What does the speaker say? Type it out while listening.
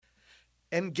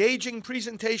engaging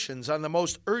presentations on the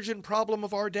most urgent problem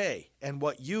of our day and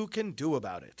what you can do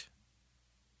about it.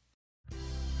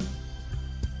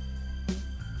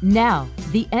 Now,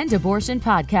 the End Abortion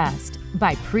Podcast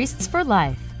by Priests for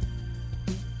Life.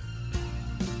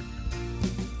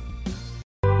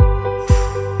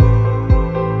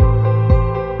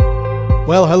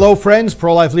 Well, hello friends,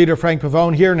 pro-life leader Frank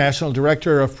Pavone here, National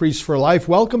Director of Priests for Life.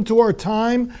 Welcome to our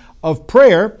time of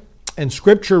prayer and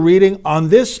scripture reading on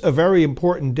this, a very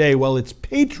important day. Well, it's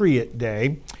Patriot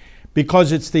Day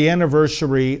because it's the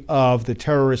anniversary of the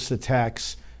terrorist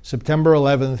attacks, September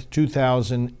 11th,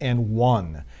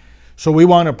 2001. So we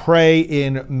want to pray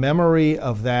in memory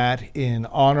of that, in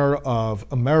honor of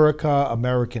America,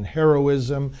 American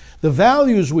heroism, the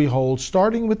values we hold,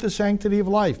 starting with the sanctity of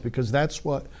life, because that's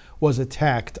what was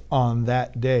attacked on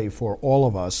that day for all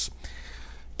of us.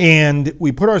 And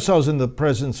we put ourselves in the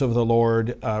presence of the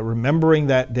Lord, remembering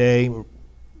that day.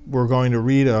 We're going to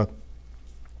read a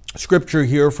scripture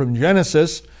here from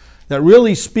Genesis that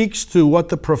really speaks to what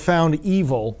the profound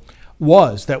evil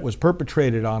was that was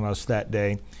perpetrated on us that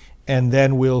day. And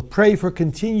then we'll pray for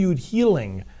continued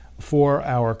healing for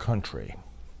our country.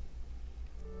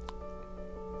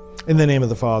 In the name of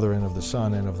the Father, and of the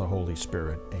Son, and of the Holy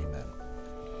Spirit, amen.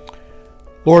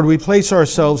 Lord, we place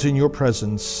ourselves in your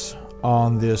presence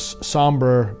on this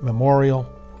somber memorial,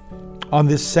 on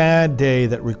this sad day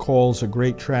that recalls a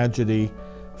great tragedy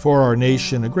for our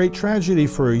nation, a great tragedy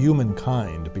for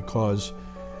humankind, because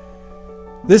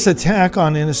this attack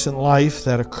on innocent life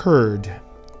that occurred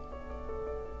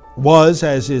was,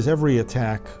 as is every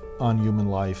attack on human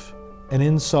life, an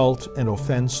insult and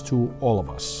offense to all of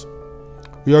us.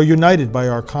 We are united by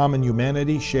our common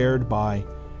humanity, shared by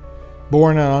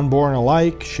born and unborn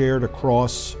alike, shared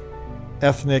across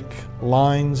ethnic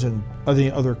lines and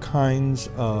other kinds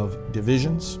of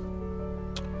divisions.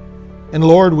 And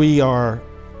Lord, we are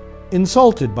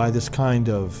insulted by this kind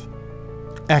of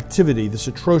activity, this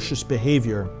atrocious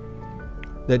behavior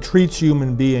that treats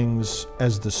human beings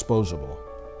as disposable.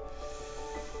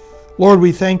 Lord,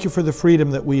 we thank you for the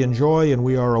freedom that we enjoy, and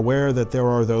we are aware that there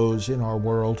are those in our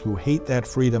world who hate that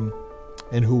freedom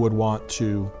and who would want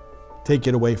to take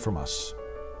it away from us.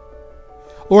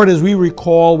 Lord, as we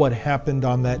recall what happened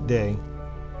on that day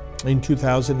in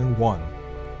 2001,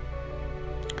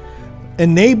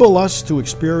 enable us to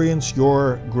experience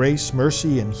your grace,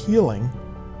 mercy, and healing,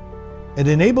 and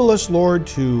enable us, Lord,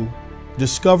 to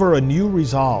discover a new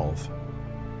resolve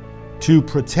to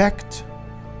protect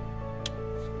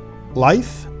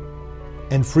life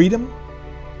and freedom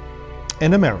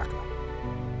and America.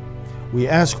 We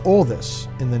ask all this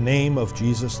in the name of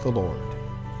Jesus the Lord.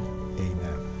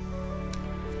 Amen.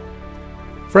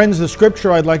 Friends, the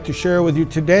scripture I'd like to share with you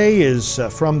today is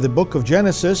from the book of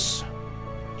Genesis,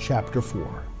 chapter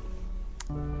 4.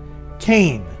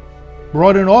 Cain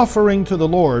brought an offering to the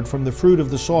Lord from the fruit of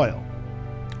the soil,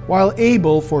 while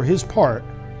Abel, for his part,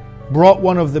 brought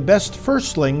one of the best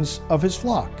firstlings of his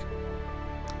flock.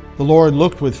 The Lord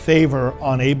looked with favor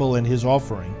on Abel and his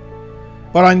offering,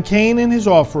 but on Cain and his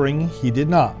offering he did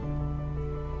not.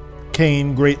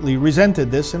 Cain greatly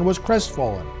resented this and was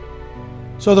crestfallen.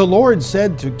 So the Lord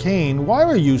said to Cain, "Why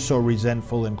are you so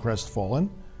resentful and crestfallen?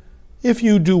 If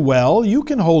you do well, you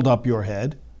can hold up your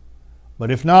head.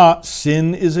 But if not,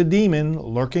 sin is a demon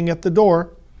lurking at the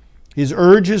door. His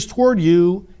urge is toward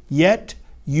you, yet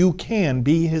you can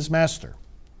be his master."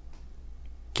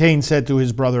 Cain said to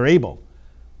his brother Abel,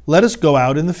 "Let us go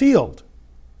out in the field."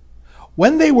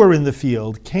 When they were in the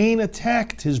field, Cain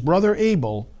attacked his brother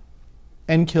Abel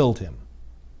and killed him.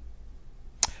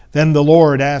 Then the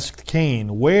Lord asked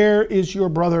Cain, "Where is your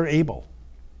brother Abel?"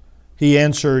 He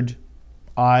answered,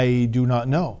 "I do not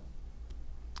know.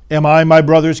 Am I my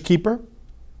brother's keeper?"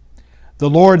 The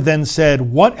Lord then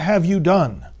said, "What have you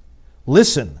done?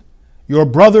 Listen, your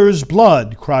brother's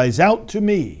blood cries out to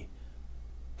me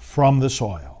from the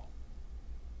soil."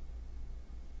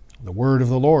 The word of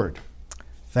the Lord.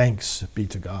 Thanks be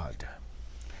to God.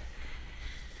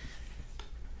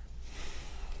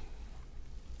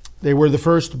 They were the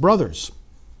first brothers.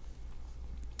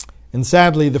 And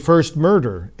sadly, the first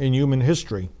murder in human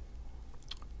history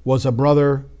was a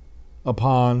brother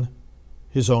upon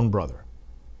his own brother.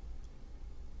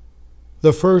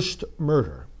 The first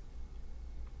murder.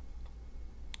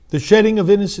 The shedding of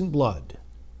innocent blood.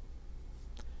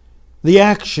 The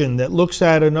action that looks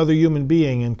at another human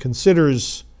being and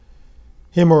considers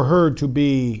him or her to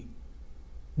be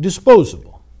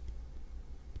disposable.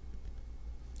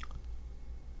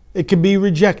 It can be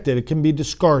rejected, it can be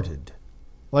discarded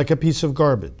like a piece of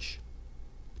garbage.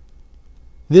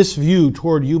 This view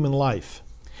toward human life,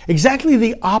 exactly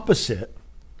the opposite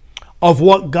of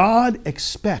what God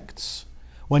expects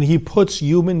when He puts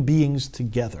human beings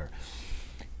together.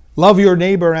 Love your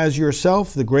neighbor as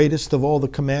yourself, the greatest of all the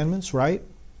commandments, right?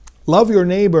 Love your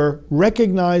neighbor,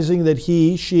 recognizing that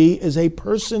he, she is a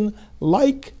person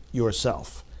like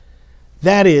yourself.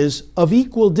 That is, of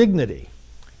equal dignity.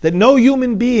 That no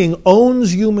human being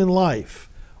owns human life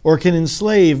or can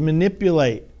enslave,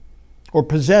 manipulate, or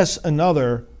possess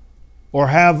another or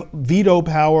have veto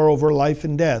power over life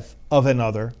and death of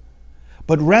another,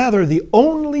 but rather the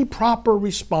only proper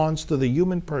response to the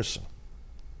human person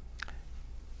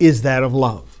is that of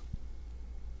love.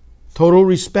 Total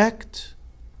respect,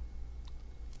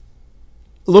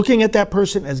 looking at that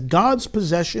person as God's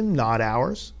possession, not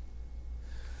ours.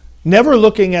 Never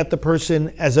looking at the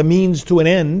person as a means to an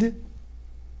end,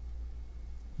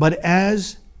 but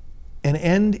as an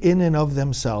end in and of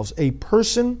themselves. A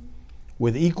person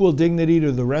with equal dignity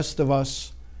to the rest of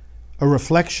us, a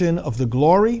reflection of the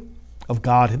glory of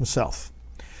God Himself.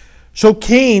 So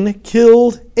Cain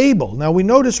killed Abel. Now we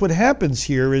notice what happens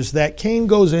here is that Cain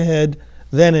goes ahead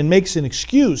then and makes an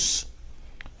excuse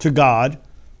to God.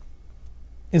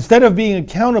 Instead of being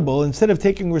accountable, instead of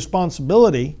taking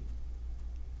responsibility,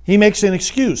 he makes an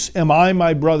excuse. Am I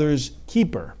my brother's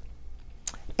keeper?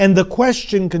 And the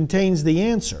question contains the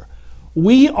answer.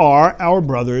 We are our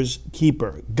brother's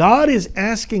keeper. God is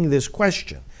asking this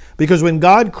question because when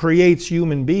God creates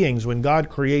human beings, when God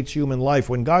creates human life,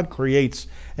 when God creates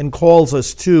and calls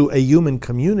us to a human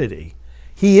community,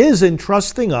 He is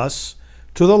entrusting us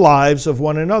to the lives of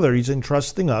one another. He's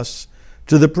entrusting us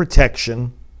to the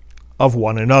protection of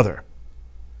one another.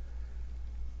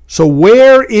 So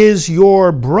where is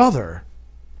your brother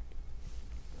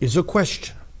is a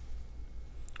question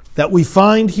that we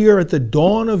find here at the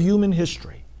dawn of human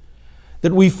history,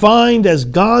 that we find as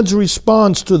God's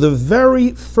response to the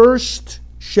very first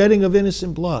shedding of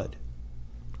innocent blood.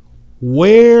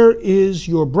 Where is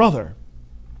your brother?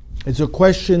 It's a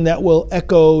question that will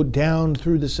echo down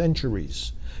through the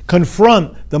centuries,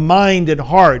 confront the mind and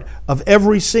heart of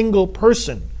every single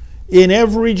person in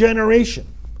every generation.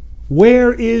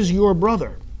 Where is your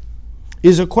brother?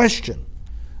 Is a question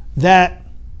that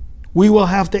we will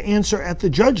have to answer at the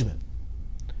judgment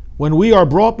when we are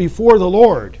brought before the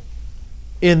Lord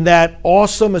in that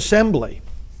awesome assembly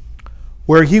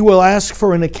where He will ask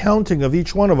for an accounting of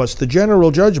each one of us, the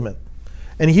general judgment.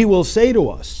 And He will say to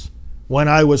us, when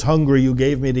I was hungry, you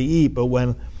gave me to eat, but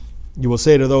when you will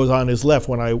say to those on His left,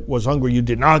 when I was hungry, you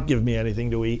did not give me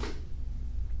anything to eat.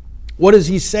 What is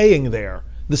He saying there?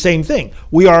 The same thing.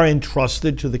 We are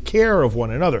entrusted to the care of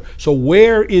one another. So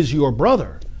where is your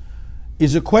brother?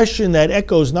 Is a question that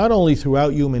echoes not only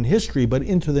throughout human history, but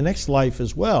into the next life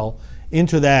as well,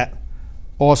 into that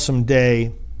awesome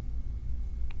day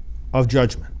of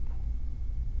judgment.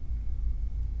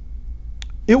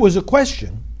 It was a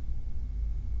question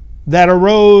that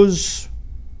arose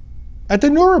at the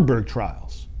Nuremberg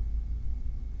trials.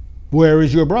 Where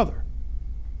is your brother?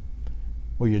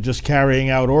 Well, you're just carrying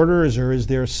out orders, or is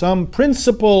there some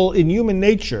principle in human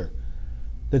nature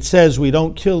that says we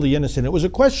don't kill the innocent? It was a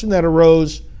question that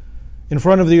arose in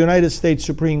front of the United States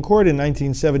Supreme Court in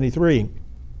 1973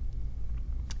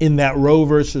 in that Roe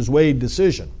versus Wade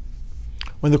decision,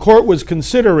 when the court was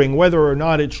considering whether or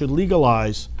not it should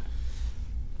legalize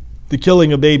the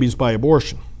killing of babies by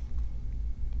abortion.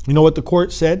 You know what the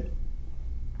court said?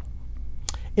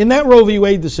 In that Roe v.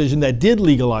 Wade decision that did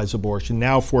legalize abortion,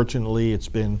 now fortunately it's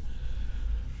been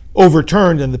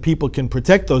overturned and the people can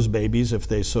protect those babies if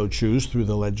they so choose through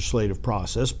the legislative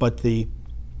process, but the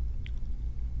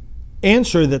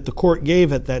answer that the court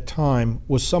gave at that time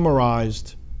was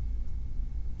summarized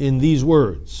in these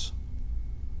words: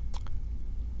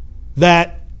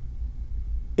 that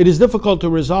it is difficult to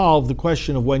resolve the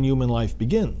question of when human life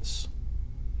begins.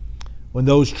 When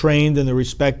those trained in the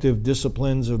respective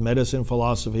disciplines of medicine,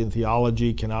 philosophy, and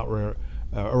theology cannot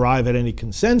arrive at any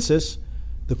consensus,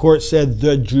 the court said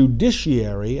the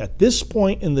judiciary, at this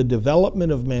point in the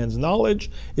development of man's knowledge,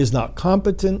 is not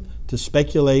competent to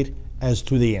speculate as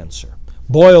to the answer.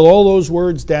 Boil all those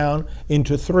words down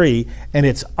into three, and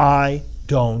it's I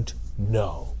don't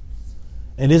know.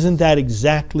 And isn't that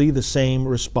exactly the same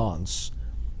response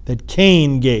that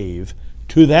Cain gave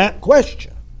to that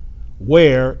question?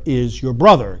 Where is your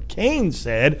brother? Cain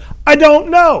said, I don't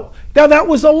know. Now that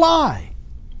was a lie.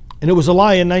 And it was a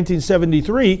lie in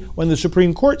 1973 when the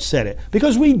Supreme Court said it,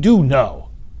 because we do know.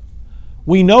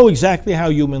 We know exactly how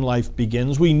human life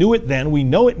begins. We knew it then. We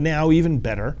know it now even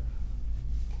better.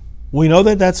 We know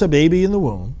that that's a baby in the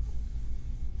womb.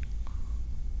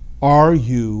 Are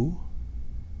you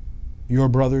your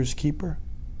brother's keeper?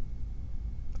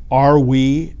 Are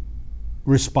we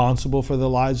responsible for the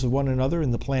lives of one another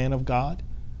in the plan of God?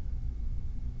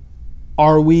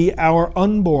 Are we our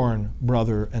unborn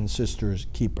brother and sister's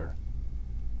keeper?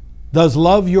 Does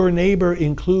love your neighbor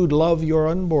include love your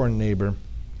unborn neighbor?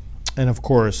 And of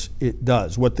course it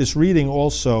does. What this reading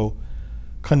also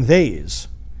conveys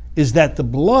is that the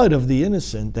blood of the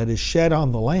innocent that is shed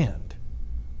on the land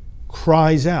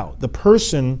cries out. The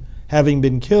person having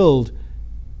been killed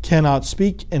cannot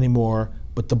speak anymore,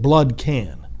 but the blood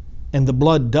can. And the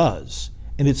blood does.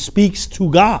 And it speaks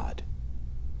to God.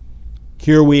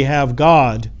 Here we have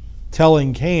God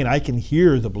telling Cain, I can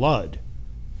hear the blood.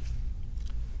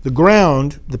 The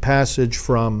ground, the passage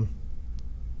from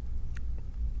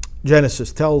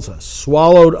Genesis tells us,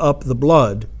 swallowed up the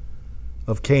blood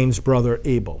of Cain's brother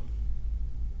Abel.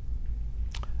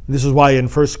 This is why in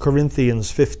 1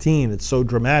 Corinthians 15 it's so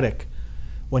dramatic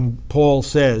when Paul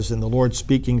says, and the Lord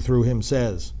speaking through him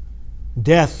says,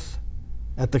 death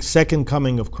at the second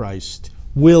coming of Christ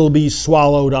will be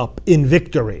swallowed up in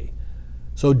victory.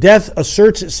 So death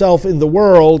asserts itself in the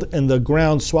world and the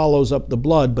ground swallows up the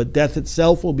blood, but death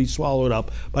itself will be swallowed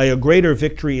up by a greater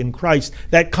victory in Christ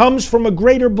that comes from a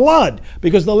greater blood.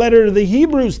 Because the letter to the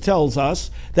Hebrews tells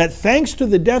us that thanks to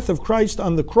the death of Christ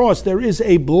on the cross, there is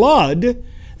a blood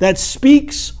that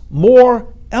speaks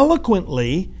more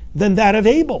eloquently than that of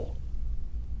Abel.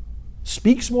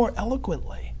 Speaks more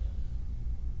eloquently.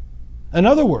 In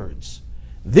other words,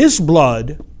 this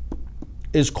blood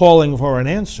is calling for an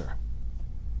answer.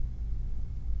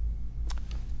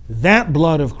 That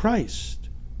blood of Christ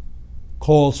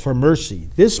calls for mercy.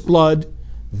 This blood,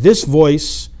 this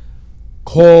voice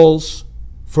calls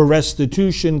for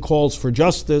restitution, calls for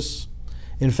justice.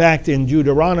 In fact, in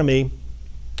Deuteronomy,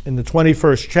 in the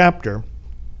 21st chapter,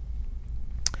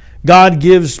 God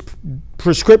gives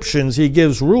prescriptions, he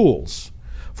gives rules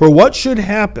for what should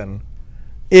happen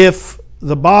if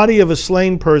the body of a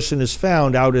slain person is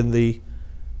found out in the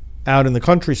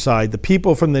countryside. The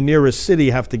people from the nearest city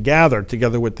have to gather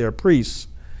together with their priests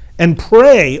and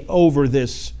pray over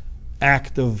this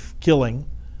act of killing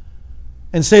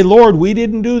and say, Lord, we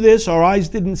didn't do this, our eyes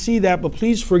didn't see that, but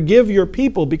please forgive your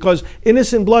people because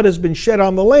innocent blood has been shed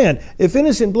on the land. If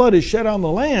innocent blood is shed on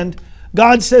the land,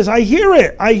 God says, I hear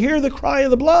it. I hear the cry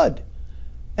of the blood.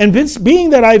 And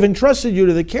being that I've entrusted you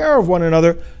to the care of one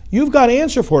another, you've got to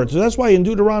answer for it. So that's why in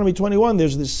Deuteronomy 21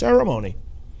 there's this ceremony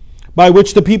by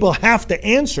which the people have to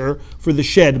answer for the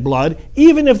shed blood,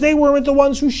 even if they weren't the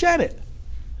ones who shed it.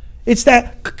 It's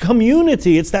that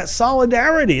community, it's that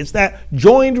solidarity, it's that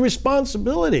joined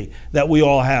responsibility that we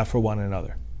all have for one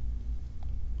another.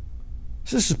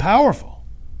 So this is powerful.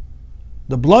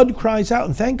 The blood cries out,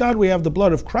 and thank God we have the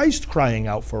blood of Christ crying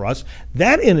out for us,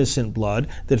 that innocent blood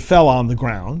that fell on the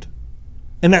ground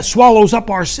and that swallows up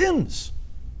our sins,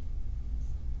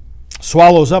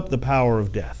 swallows up the power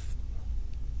of death.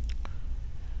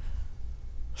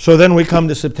 So then we come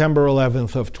to September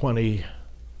 11th of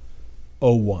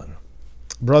 2001.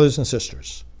 Brothers and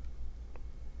sisters,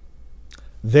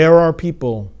 there are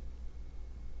people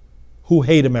who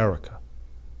hate America.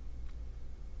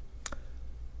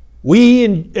 We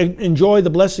enjoy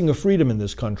the blessing of freedom in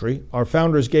this country. Our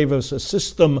founders gave us a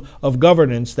system of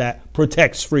governance that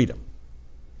protects freedom.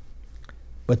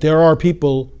 But there are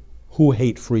people who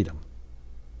hate freedom.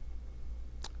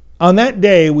 On that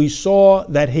day, we saw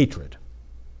that hatred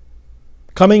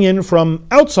coming in from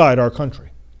outside our country.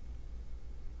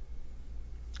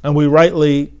 And we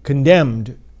rightly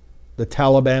condemned the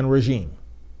Taliban regime.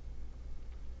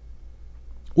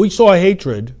 We saw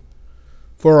hatred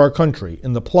for our country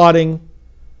in the plotting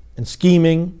and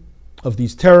scheming of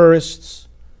these terrorists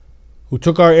who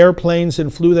took our airplanes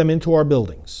and flew them into our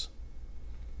buildings.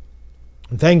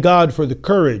 And thank God for the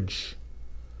courage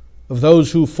of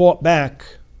those who fought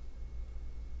back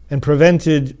and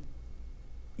prevented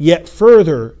yet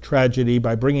further tragedy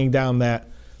by bringing down that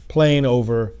plane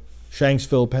over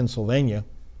Shanksville, Pennsylvania.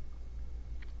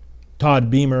 Todd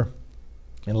Beamer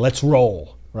and Let's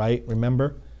Roll, right?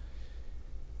 Remember?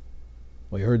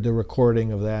 We heard the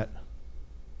recording of that.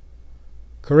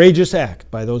 Courageous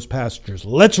act by those passengers.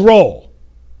 Let's roll.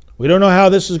 We don't know how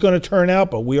this is going to turn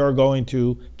out, but we are going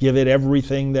to give it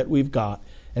everything that we've got.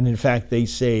 And in fact, they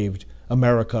saved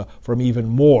America from even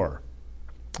more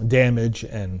damage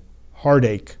and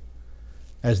heartache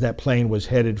as that plane was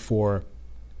headed for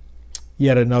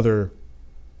yet another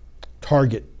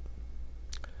target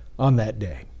on that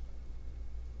day.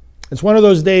 It's one of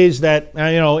those days that,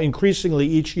 increasingly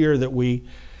each year that we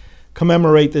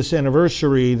commemorate this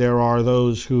anniversary, there are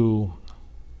those who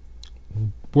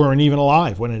weren't even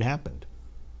alive when it happened.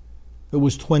 It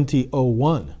was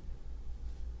 2001.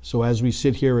 So as we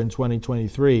sit here in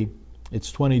 2023,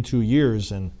 It's 22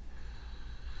 years, and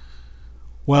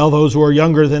well, those who are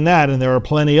younger than that, and there are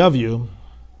plenty of you,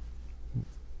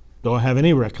 don't have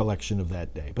any recollection of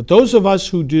that day. But those of us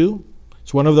who do,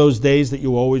 it's one of those days that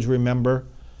you always remember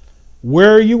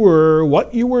where you were,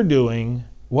 what you were doing,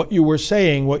 what you were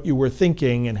saying, what you were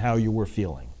thinking, and how you were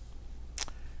feeling.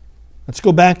 Let's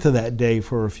go back to that day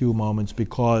for a few moments,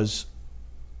 because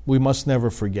we must never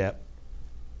forget.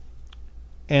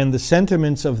 And the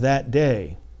sentiments of that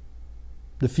day,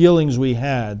 the feelings we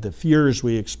had, the fears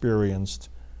we experienced,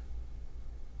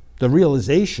 the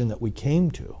realization that we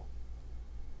came to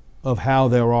of how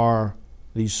there are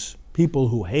these people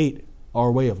who hate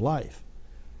our way of life,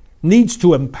 needs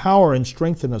to empower and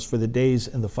strengthen us for the days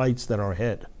and the fights that are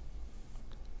ahead.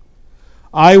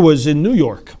 I was in New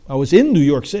York. I was in New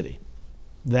York City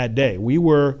that day. We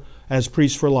were, as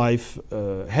Priests for Life,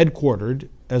 headquartered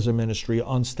as a ministry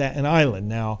on Staten Island.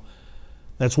 Now,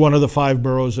 that's one of the 5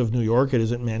 boroughs of New York. It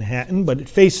isn't Manhattan, but it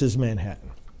faces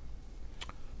Manhattan.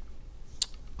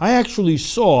 I actually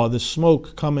saw the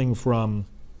smoke coming from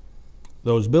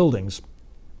those buildings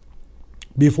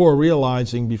before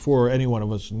any one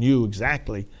of us knew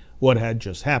exactly what had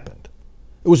just happened.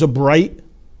 It was a bright,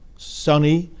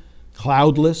 sunny,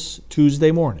 cloudless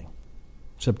Tuesday morning,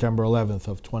 September 11th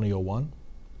of 2001.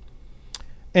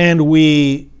 And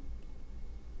we,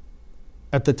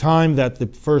 at the time that the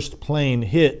first plane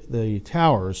hit the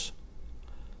towers,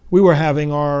 we were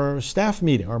having our staff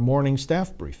meeting, our morning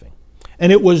staff briefing.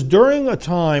 And it was during a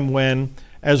time when,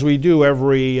 as we do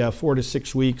every 4 to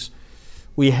 6 weeks,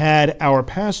 we had our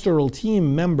pastoral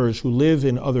team members who live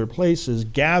in other places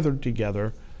gathered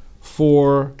together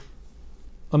for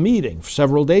a meeting,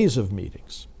 several days of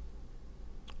meetings.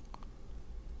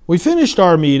 We finished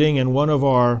our meeting, and one of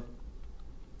our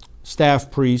staff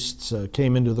priests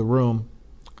came into the room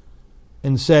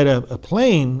and said a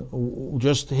plane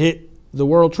just hit the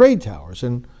World Trade Towers.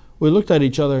 And we looked at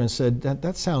each other and said,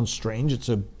 that sounds strange. It's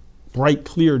a bright,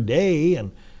 clear day.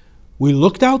 And we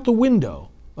looked out the window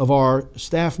of our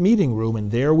staff meeting room, and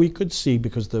there we could see,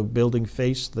 because the building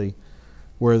faced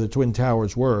where the Twin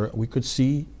Towers were, we could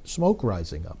see smoke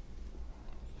rising up.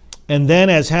 And then,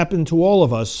 as happened to all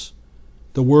of us,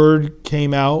 the word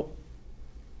came out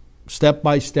step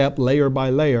by step, layer by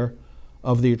layer,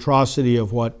 of the atrocity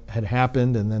of what had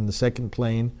happened, and then the second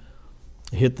plane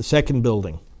hit the second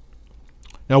building.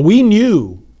 Now, we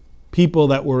knew people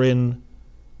that were in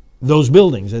those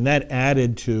buildings, and that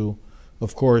added to,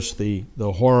 of course, the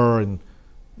horror and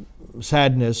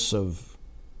sadness of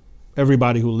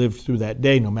everybody who lived through that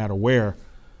day, no matter where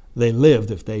they lived.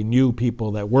 If they knew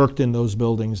people that worked in those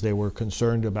buildings, they were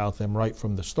concerned about them right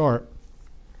from the start.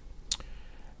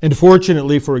 And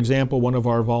fortunately, for example, one of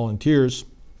our volunteers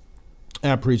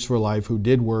at Priests for Life who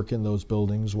did work in those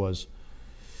buildings was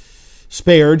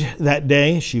spared that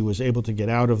day. She was able to get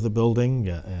out of the building,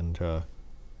 and her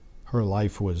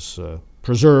life was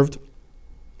preserved.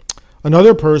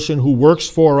 Another person who works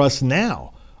for us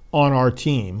now on our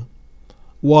team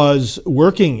was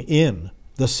working in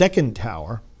the second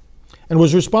tower and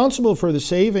was responsible for the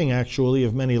saving, actually,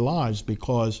 of many lives,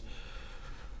 because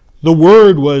the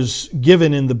word was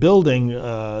given in the building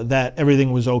that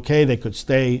everything was okay. They could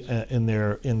stay in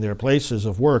their places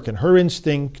of work, and her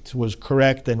instinct was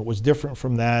correct, and it was different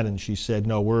from that. And she said,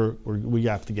 "No, we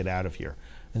have to get out of here."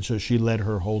 And so she led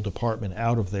her whole department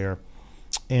out of there.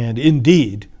 And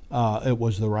indeed, it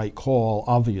was the right call,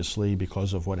 obviously,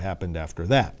 because of what happened after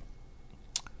that.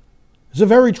 It's a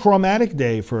very traumatic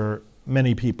day for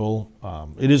many people.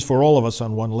 It is for all of us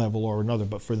on one level or another,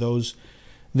 but for those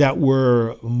that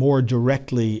were more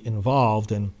directly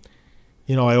involved. And,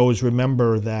 I always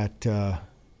remember that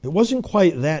it wasn't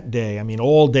quite that day. I mean,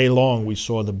 all day long we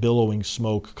saw the billowing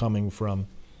smoke coming from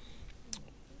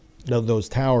those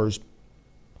towers.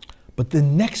 But the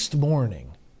next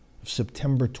morning of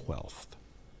September 12th,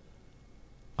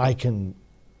 I can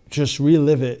just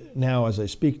relive it now as I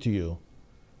speak to you.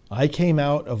 I came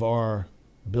out of our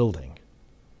building,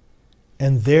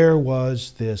 and there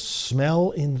was this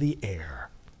smell in the air.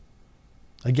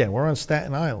 Again, we're on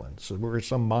Staten Island, so we're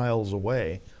some miles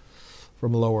away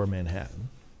from lower Manhattan.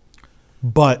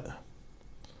 But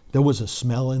there was a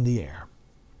smell in the air.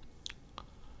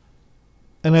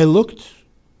 And I looked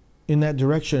in that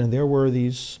direction, and there were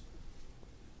these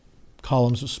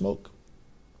columns of smoke.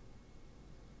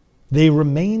 They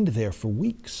remained there for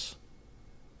weeks.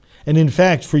 And in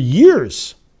fact, for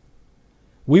years,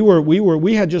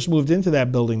 we had just moved into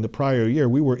that building the prior year.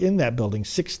 We were in that building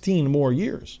 16 more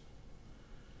years.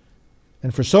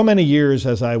 And for so many years,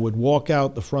 as I would walk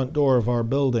out the front door of our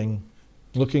building,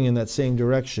 looking in that same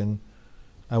direction,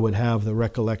 I would have the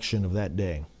recollection of that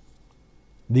day.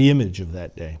 the image of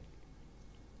that day.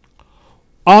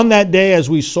 On that day, as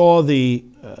we saw the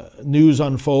news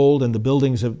unfold and the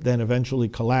buildings then eventually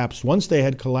collapsed, once they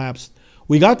had collapsed,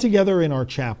 we got together in our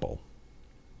chapel.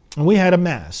 And we had a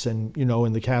Mass. And, you know,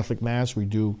 in the Catholic Mass, we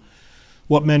do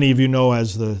what many of you know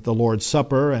as the Lord's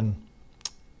Supper. And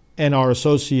our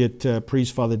associate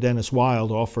priest, Father Dennis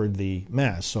Wild, offered the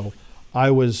Mass. So I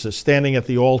was standing at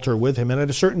the altar with him. And at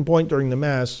a certain point during the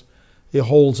Mass, he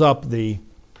holds up the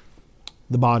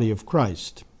body of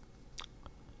Christ.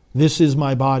 "This is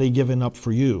my body given up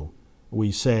for you," we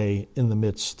say in the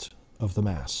midst of the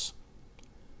Mass.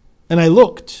 And I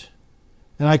looked,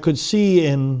 and I could see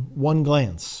in one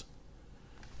glance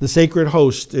the sacred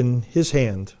host in his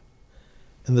hand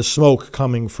and the smoke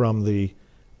coming from the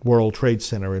World Trade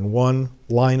Center in one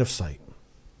line of sight.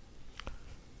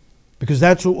 Because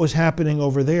that's what was happening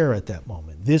over there at that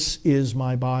moment. "This is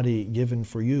my body given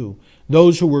for you."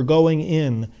 Those who were going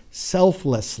in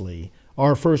selflessly,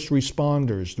 our first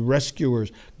responders, the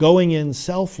rescuers, going in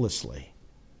selflessly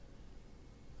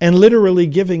and literally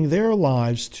giving their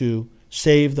lives to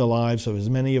save the lives of as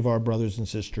many of our brothers and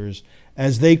sisters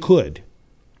as they could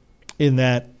in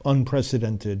that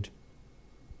unprecedented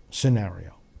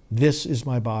scenario. "This is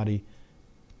my body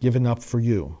given up for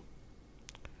you."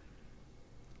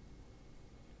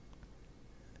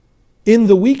 In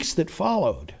the weeks that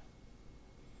followed,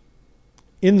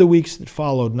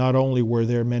 not only were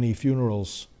there many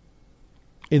funerals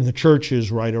in the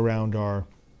churches right around our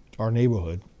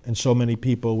neighborhood, and so many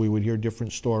people, we would hear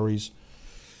different stories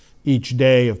each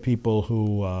day of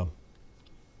people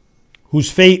whose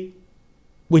fate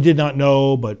we did not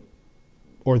know,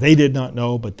 or they did not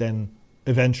know, but then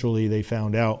eventually they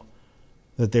found out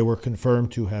that they were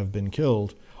confirmed to have been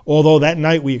killed. Although that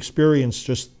night we experienced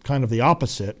just kind of the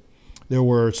opposite. There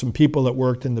were some people that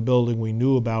worked in the building we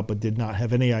knew about but did not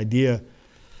have any idea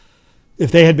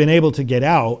if they had been able to get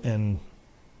out. And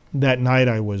that night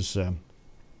I was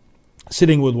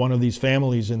sitting with one of these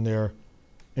families in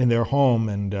their home,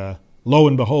 and lo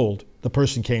and behold, the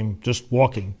person came just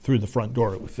walking through the front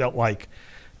door. It felt like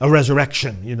a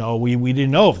resurrection. You know, we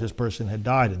didn't know if this person had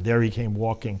died, and there he came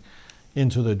walking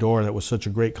into the door. That was such a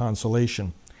great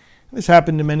consolation. This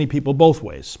happened to many people both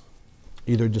ways,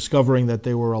 either discovering that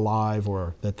they were alive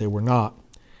or that they were not.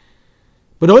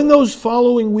 But in those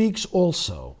following weeks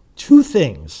also, two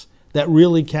things that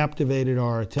really captivated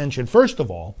our attention. First of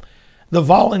all, the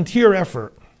volunteer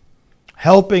effort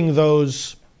helping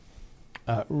those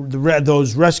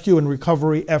rescue and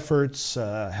recovery efforts,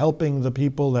 helping the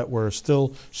people that were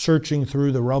still searching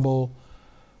through the rubble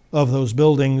of those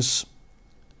buildings.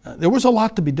 There was a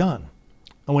lot to be done,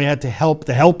 and we had to help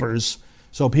the helpers.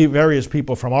 So various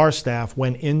people from our staff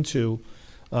went into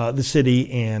the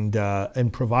city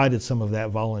and provided some of that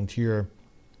volunteer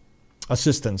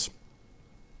assistance.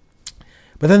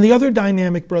 But then the other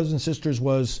dynamic, brothers and sisters,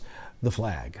 was the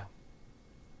flag.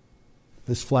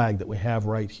 This flag that we have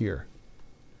right here.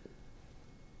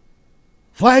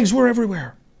 Flags were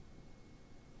everywhere.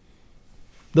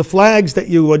 The flags that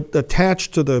you would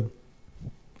attach to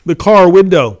the car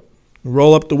window. You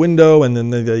roll up the window, and then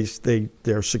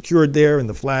they're secured there, and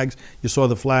the flags, you saw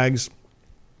the flags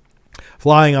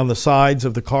flying on the sides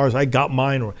of the cars. I got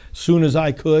mine as soon as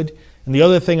I could. And the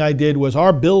other thing I did was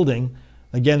our building,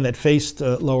 again, that faced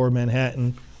Lower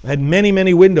Manhattan, had many,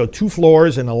 many windows, 2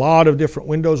 floors and a lot of different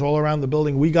windows all around the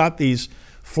building. We got these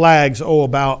flags,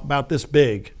 about this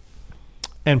big,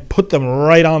 and put them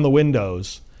right on the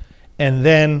windows, and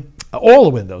then all the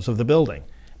windows of the building.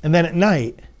 And then at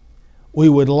night, we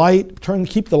would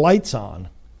keep the lights on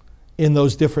in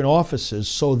those different offices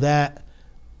so that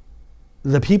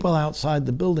the people outside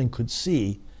the building could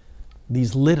see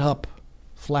these lit up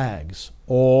flags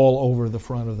all over the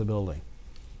front of the building.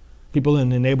 People in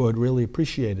the neighborhood really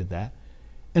appreciated that.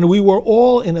 And we were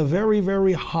all in a very,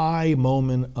 very high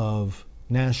moment of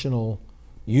national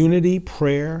unity,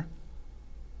 prayer,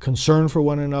 concern for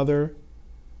one another,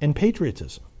 and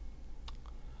patriotism.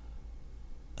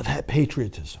 That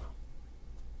patriotism.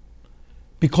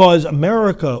 Because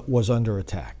America was under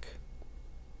attack.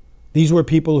 These were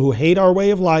people who hate our way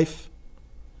of life,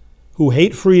 who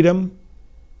hate freedom,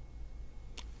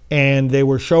 and they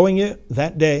were showing it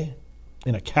that day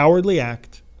in a cowardly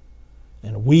act,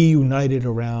 and we united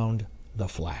around the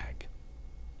flag.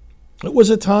 It was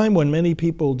a time when many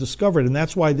people discovered, and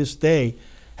that's why this day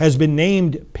has been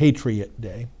named Patriot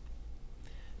Day.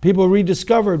 People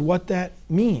rediscovered what that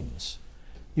means.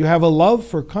 You have a love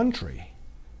for country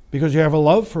because you have a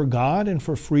love for God and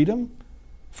for freedom,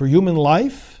 for human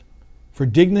life, for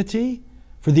dignity,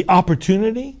 for the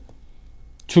opportunity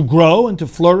to grow and to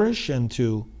flourish and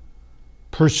to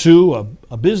pursue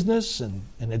a business and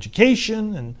an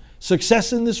education and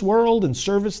success in this world and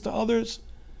service to others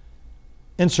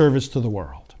and service to the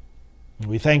world. And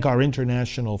we thank our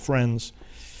international friends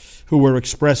who were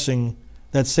expressing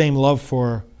that same love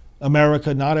for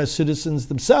America, not as citizens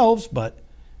themselves, but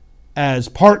as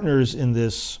partners in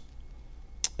this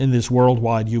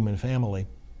worldwide human family,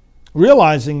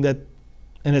 realizing that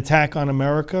an attack on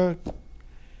America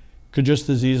could just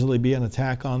as easily be an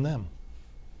attack on them.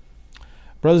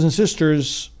 Brothers and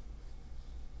sisters,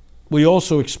 we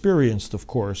also experienced, of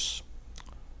course,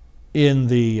 in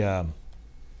the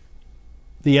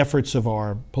efforts of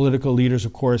our political leaders,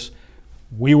 of course,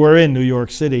 we were in New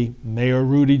York City. Mayor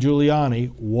Rudy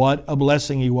Giuliani, what a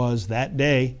blessing he was that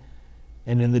day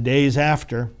and in the days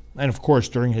after. And of course,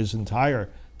 during his entire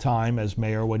time as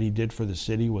mayor, what he did for the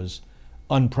city was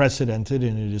unprecedented,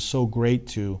 and it is so great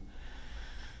to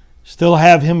still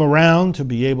have him around to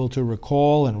be able to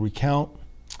recall and recount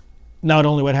not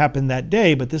only what happened that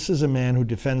day, but this is a man who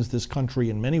defends this country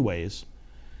in many ways,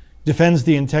 defends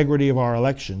the integrity of our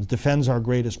elections, defends our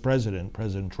greatest president,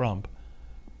 President Trump,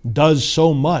 does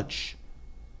so much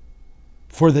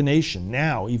for the nation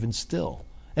now, even still,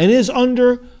 and is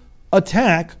under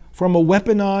attack from a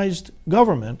weaponized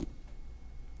government.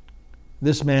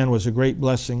 This man was a great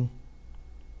blessing.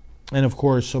 And of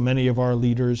course, so many of our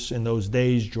leaders in those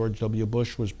days, George W.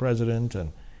 Bush was president,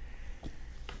 and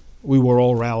we were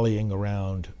all rallying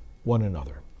around one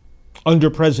another.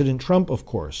 Under President Trump, of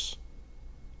course,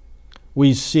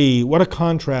 we see what a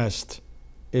contrast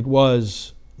it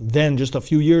was then, just a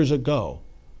few years ago,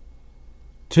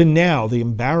 to now, the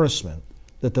embarrassment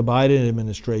that the Biden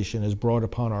administration has brought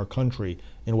upon our country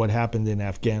in what happened in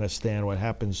Afghanistan, what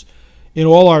happens in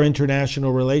all our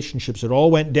international relationships. It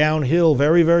all went downhill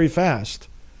very, very fast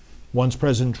once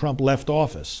President Trump left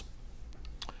office.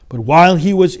 But while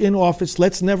he was in office,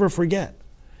 let's never forget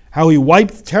how he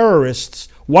wiped terrorists,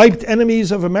 wiped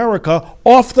enemies of America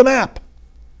off the map,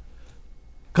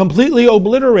 completely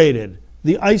obliterated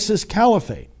the ISIS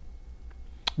caliphate,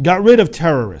 got rid of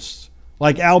terrorists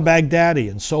like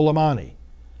al-Baghdadi and Soleimani,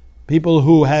 people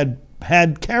who had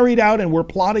carried out and were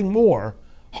plotting more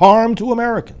harm to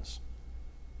Americans.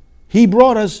 He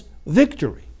brought us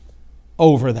victory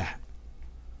over that.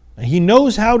 And he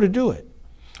knows how to do it.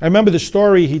 I remember the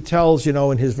story he tells,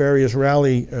 in his various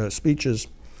rally speeches,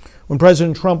 when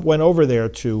President Trump went over there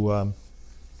to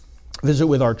visit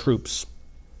with our troops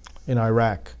in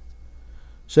Iraq.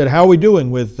 Said, how are we doing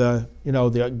with,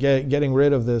 getting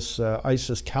rid of this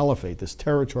ISIS caliphate, this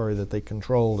territory that they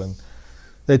controlled? And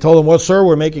they told him, well, sir,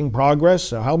 we're making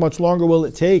progress. How much longer will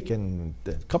it take? In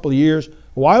a couple of years.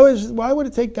 Why would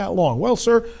it take that long? Well,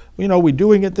 sir, we're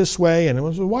doing it this way. And it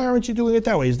was, why aren't you doing it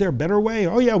that way? Is there a better way?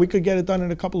 Oh, yeah, we could get it done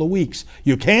in a couple of weeks.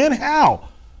 You can? How?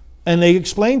 And they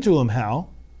explained to him how.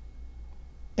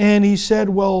 And he said,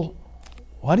 well,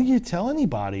 why do you tell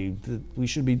anybody that we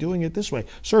should be doing it this way?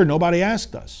 Sir, nobody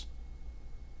asked us.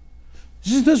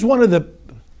 This is one of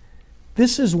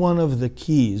the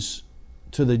keys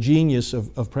to the genius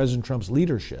of President Trump's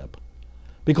leadership.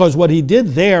 Because what he did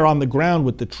there on the ground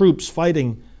with the troops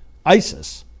fighting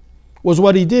ISIS was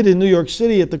what he did in New York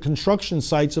City at the construction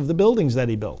sites of the buildings that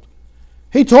he built.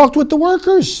 He talked with the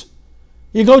workers.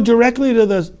 You go directly to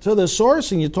the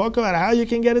source and you talk about how you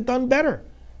can get it done better.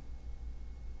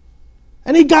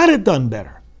 And he got it done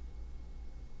better.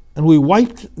 And we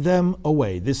wiped them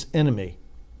away, this enemy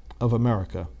of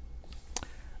America.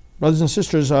 Brothers and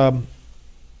sisters,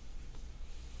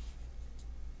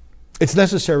 it's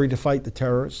necessary to fight the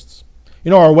terrorists.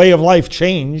 Our way of life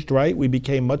changed, right? We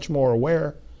became much more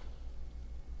aware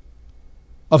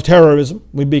of terrorism.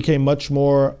 We became much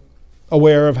more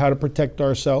aware of how to protect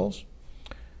ourselves.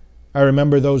 I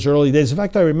remember those early days. In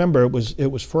fact, I remember it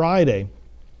was Friday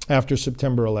after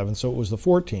September 11th, so it was the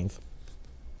 14th.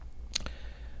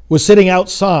 Was sitting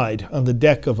outside on the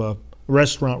deck of a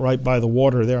restaurant right by the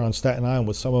water there on Staten Island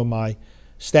with some of my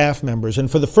staff members. And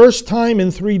for the first time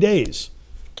in 3 days,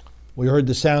 we heard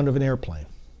the sound of an airplane.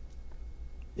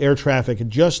 Air traffic had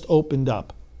just opened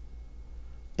up.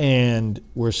 And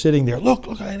we're sitting there, look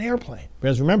at an airplane.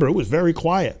 Because remember, it was very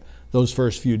quiet those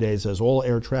first few days as all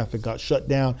air traffic got shut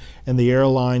down and the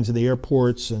airlines and the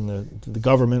airports and the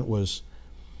government was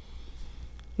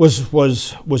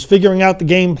figuring out the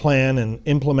game plan and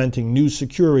implementing new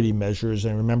security measures.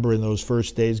 And remember in those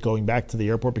first days going back to the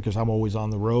airport, because I'm always on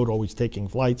the road, always taking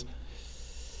flights,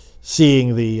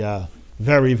 seeing the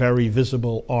very, very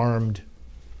visible armed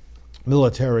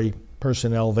military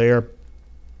personnel there.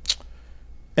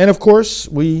 And of course,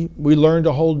 we learned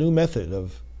a whole new method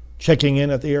of checking in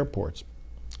at the airports.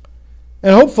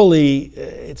 And hopefully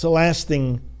it's a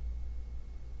lasting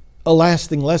a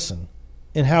lasting lesson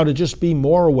in how to just be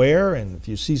more aware, and if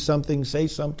you see something, say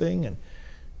something, and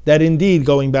that indeed,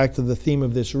 going back to the theme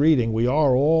of this reading, we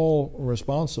are all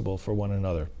responsible for one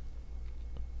another.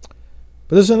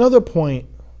 But there's another point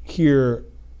here,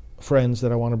 friends,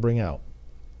 that I want to bring out.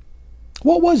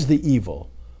 What was the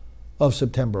evil of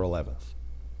September 11th?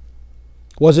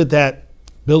 Was it that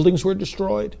buildings were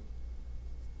destroyed?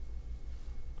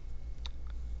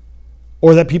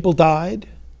 Or that people died?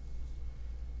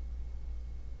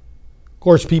 Of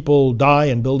course, people die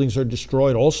and buildings are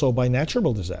destroyed also by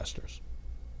natural disasters.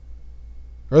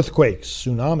 Earthquakes,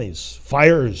 tsunamis,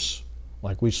 fires,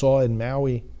 like we saw in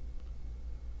Maui.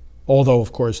 Although,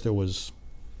 of course, there was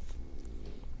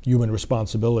human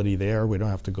responsibility there. We don't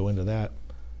have to go into that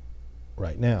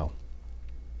right now.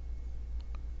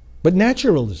 But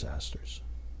natural disasters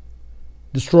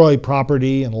destroy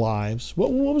property and lives.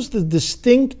 What was the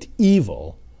distinct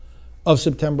evil of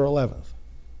September 11th?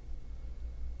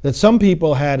 That some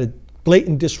people had a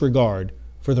blatant disregard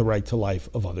for the right to life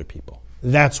of other people.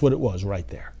 That's what it was right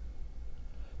there.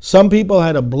 Some people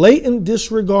had a blatant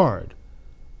disregard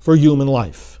for human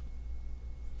life.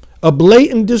 A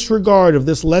blatant disregard of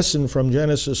this lesson from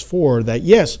Genesis 4 that,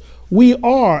 yes, we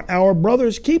are our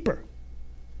brother's keeper.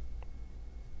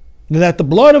 And that the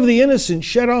blood of the innocent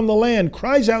shed on the land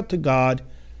cries out to God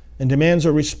and demands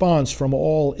a response from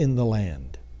all in the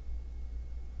land.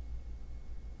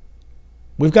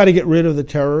 We've got to get rid of the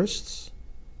terrorists.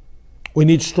 We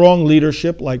need strong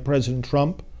leadership like President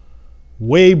Trump.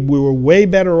 We were way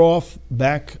better off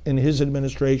back in his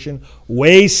administration,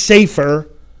 way safer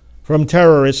from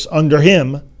terrorists under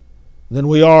him than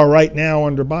we are right now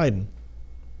under Biden.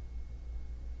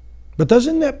 But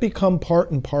doesn't that become part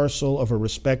and parcel of a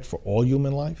respect for all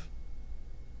human life?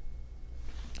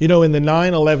 You know, in the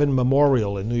 9/11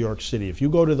 memorial in New York City, if you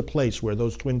go to the place where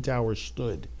those Twin Towers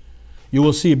stood, you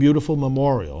will see a beautiful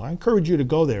memorial. I encourage you to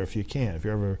go there if you can, if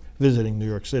you're ever visiting New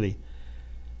York City.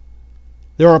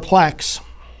 There are plaques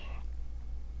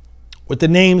with the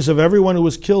names of everyone who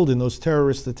was killed in those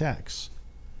terrorist attacks.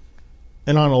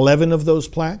 And on 11 of those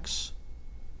plaques,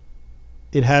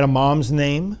 it had a mom's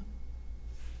name,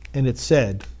 and it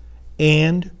said,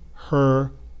 "and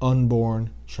her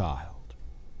unborn child."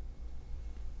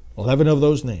 11 of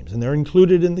those names, and they're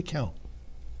included in the count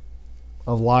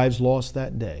of lives lost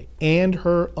that day, and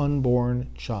her unborn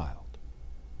child.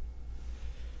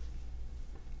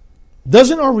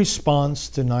 Doesn't our response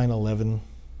to 9/11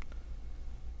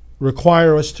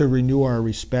 require us to renew our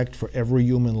respect for every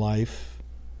human life?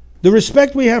 The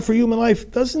respect we have for human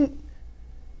life doesn't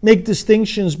make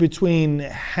distinctions between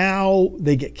how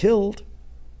they get killed.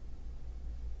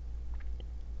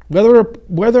 Whether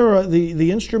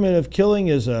the instrument of killing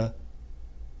is an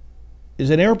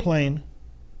airplane,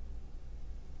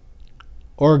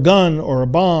 or a gun, or a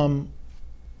bomb,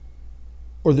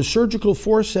 or the surgical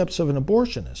forceps of an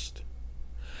abortionist.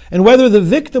 And whether the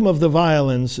victim of the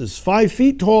violence is 5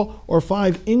 feet tall or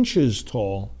 5 inches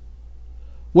tall,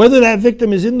 whether that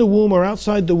victim is in the womb or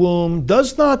outside the womb,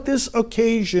 does not this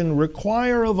occasion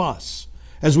require of us,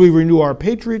 as we renew our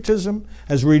patriotism,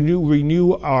 as we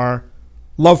renew our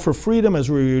love for freedom, as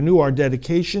we renew our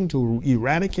dedication to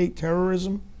eradicate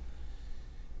terrorism,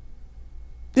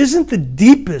 isn't the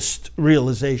deepest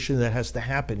realization that has to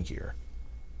happen here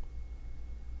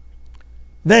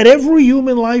that every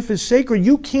human life is sacred?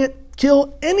 You can't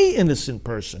kill any innocent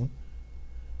person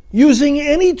using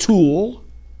any tool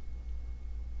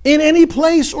in any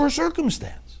place or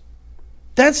circumstance.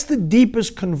 That's the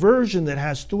deepest conversion that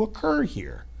has to occur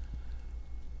here.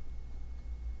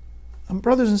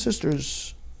 Brothers and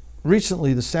sisters,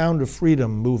 recently the Sound of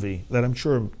Freedom movie that I'm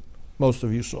sure most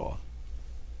of you saw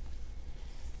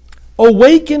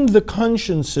awakened the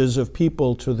consciences of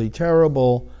people to the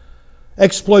terrible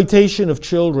exploitation of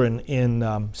children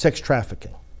in sex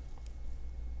trafficking.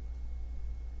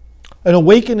 An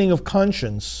awakening of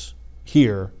conscience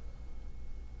here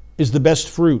is the best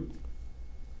fruit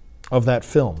of that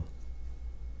film.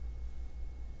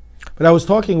 But I was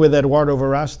talking with Eduardo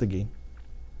Verástegui,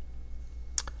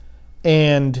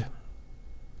 and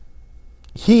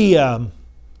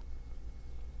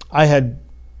I had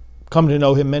come to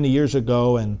know him many years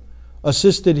ago and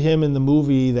assisted him in the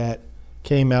movie that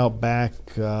came out back,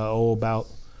 about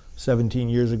 17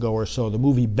 years ago or so, the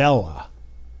movie Bella,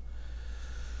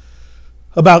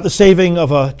 about the saving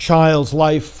of a child's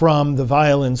life from the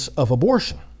violence of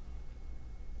abortion.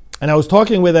 And I was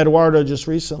talking with Eduardo just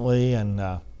recently,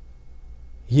 and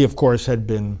he, of course, had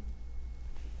been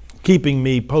keeping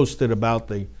me posted about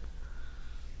the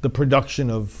production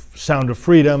of Sound of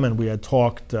Freedom, and we had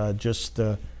talked just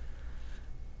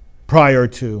prior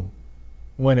to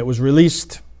when it was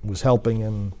released was helping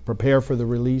him prepare for the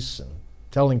release and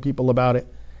telling people about it.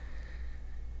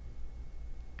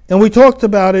 And we talked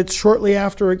about it shortly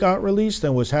after it got released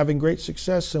and was having great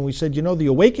success. And we said, the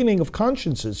awakening of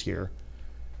consciences here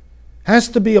has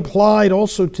to be applied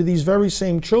also to these very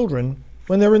same children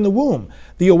when they're in the womb.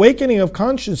 The awakening of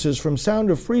consciences from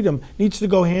Sound of Freedom needs to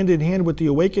go hand in hand with the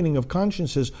awakening of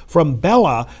consciences from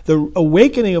Bella. The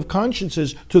awakening of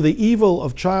consciences to the evil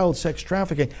of child sex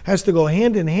trafficking has to go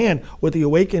hand in hand with the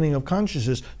awakening of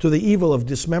consciences to the evil of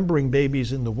dismembering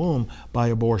babies in the womb by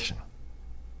abortion.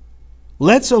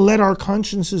 Let's let our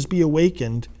consciences be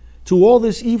awakened to all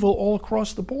this evil all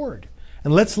across the board.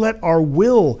 And let's let our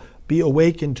will be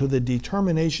awakened to the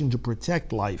determination to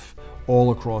protect life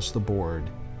all across the board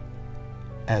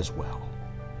as well.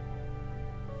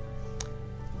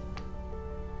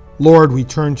 Lord, we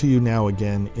turn to you now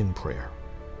again in prayer.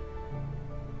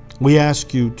 We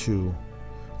ask you to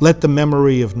let the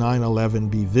memory of 9/11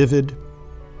 be vivid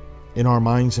in our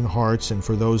minds and hearts, and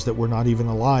for those that were not even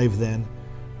alive then,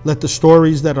 let the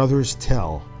stories that others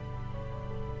tell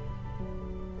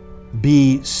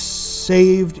be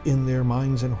saved in their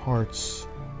minds and hearts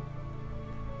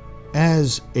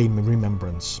as a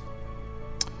remembrance.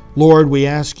 Lord, we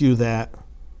ask you that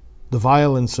the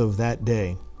violence of that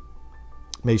day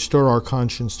may stir our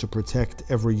conscience to protect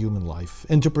every human life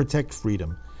and to protect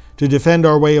freedom, to defend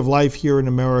our way of life here in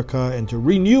America, and to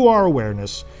renew our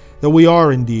awareness that we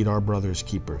are indeed our brother's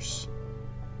keepers.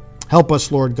 Help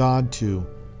us, Lord God, to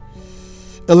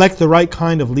elect the right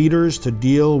kind of leaders to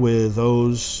deal with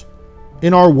those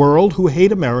in our world who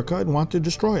hate America and want to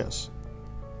destroy us.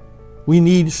 We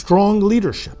need strong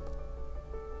leadership.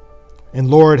 And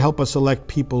Lord, help us elect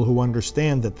people who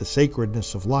understand that the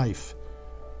sacredness of life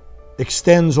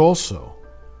extends also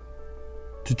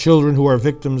to children who are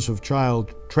victims of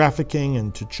child trafficking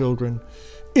and to children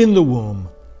in the womb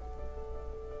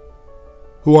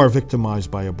who are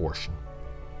victimized by abortion.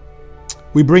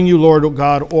 We bring you, Lord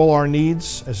God, all our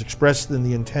needs as expressed in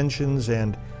the intentions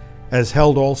and as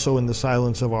held also in the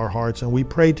silence of our hearts. And we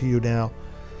pray to you now,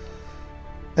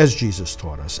 as Jesus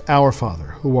taught us, Our Father,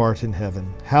 who art in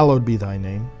heaven, hallowed be thy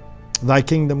name. Thy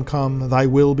kingdom come, thy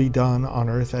will be done on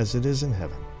earth as it is in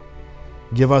heaven.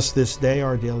 Give us this day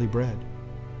our daily bread,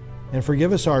 and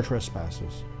forgive us our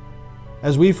trespasses,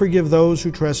 as we forgive those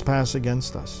who trespass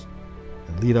against us.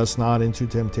 And lead us not into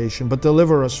temptation, but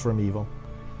deliver us from evil.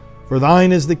 For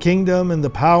thine is the kingdom and the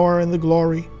power and the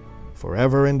glory,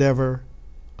 forever and ever.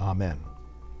 Amen.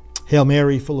 Hail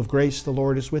Mary, full of grace, the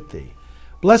Lord is with thee.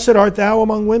 Blessed art thou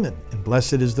among women, and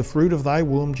blessed is the fruit of thy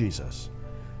womb, Jesus.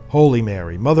 Holy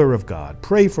Mary, Mother of God,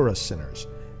 pray for us sinners,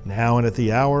 now and at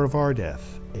the hour of our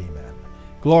death. Amen.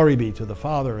 Glory be to the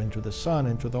Father, and to the Son,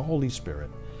 and to the Holy Spirit,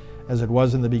 as it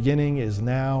was in the beginning, is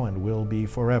now, and will be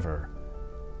forever.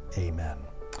 Amen.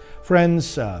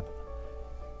 Friends,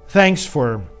 thanks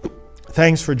for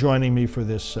joining me for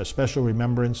this special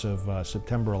remembrance of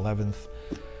September 11th.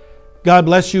 God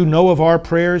bless you. Know of our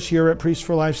prayers here at Priests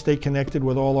for Life. Stay connected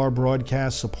with all our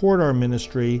broadcasts. Support our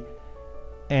ministry,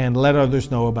 and let others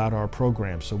know about our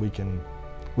program so we can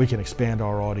expand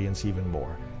our audience even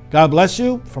more. God bless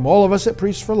you from all of us at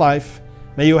Priests for Life.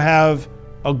 May you have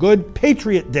a good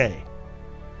Patriot Day,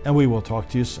 and we will talk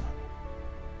to you soon.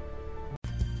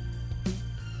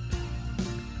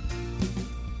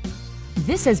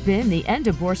 This has been the End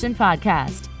Abortion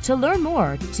Podcast. To learn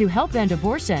more, to help end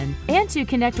abortion, and to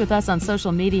connect with us on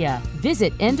social media,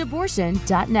 visit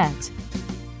endabortion.net.